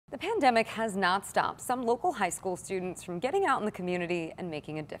pandemic has not stopped some local high school students from getting out in the community and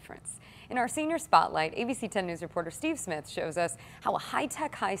making a difference. In our Senior Spotlight, ABC 10 News reporter Steve Smith shows us how a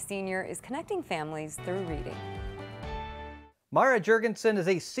high-tech high senior is connecting families through reading. Mara Jurgensen is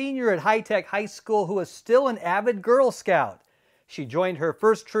a senior at High Tech High School who is still an avid Girl Scout. She joined her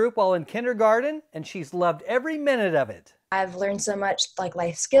first troop while in kindergarten, and she's loved every minute of it. I've learned so much like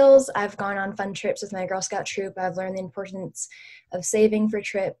life skills. I've gone on fun trips with my Girl Scout troop. I've learned the importance of saving for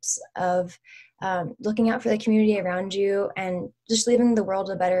trips, of looking out for the community around you, and just leaving the world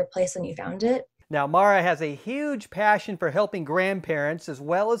a better place than you found it. Now, Mara has a huge passion for helping grandparents as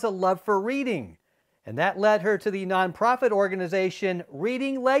well as a love for reading. And that led her to the nonprofit organization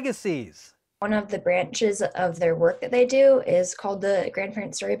Reading Legacies. One of the branches of their work that they do is called the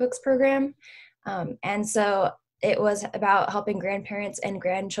Grandparent Storybooks Program. And so it was about helping grandparents and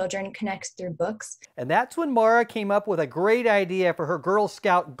grandchildren connect through books. And that's when Mara came up with a great idea for her Girl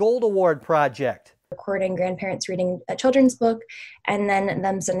Scout Gold Award project. Recording grandparents reading a children's book and then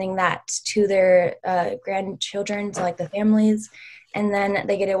them sending that to their grandchildren, to like the families, and then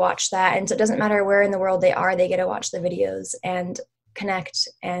they get to watch that. And so it doesn't matter where in the world they are, they get to watch the videos and connect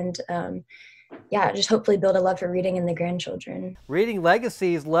and just hopefully build a love for reading in the grandchildren. Reading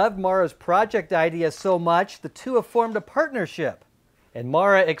Legacies loved Mara's project idea so much, the two have formed a partnership. And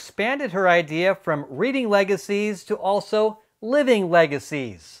Mara expanded her idea from Reading Legacies to also Living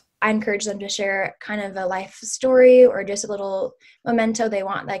Legacies. I encourage them to share kind of a life story or just a little memento they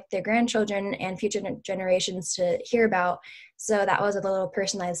want like their grandchildren and future generations to hear about. So that was a little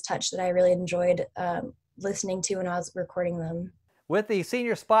personalized touch that I really enjoyed listening to when I was recording them. With the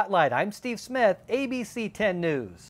Senior Spotlight, I'm Steve Smith, ABC 10 News.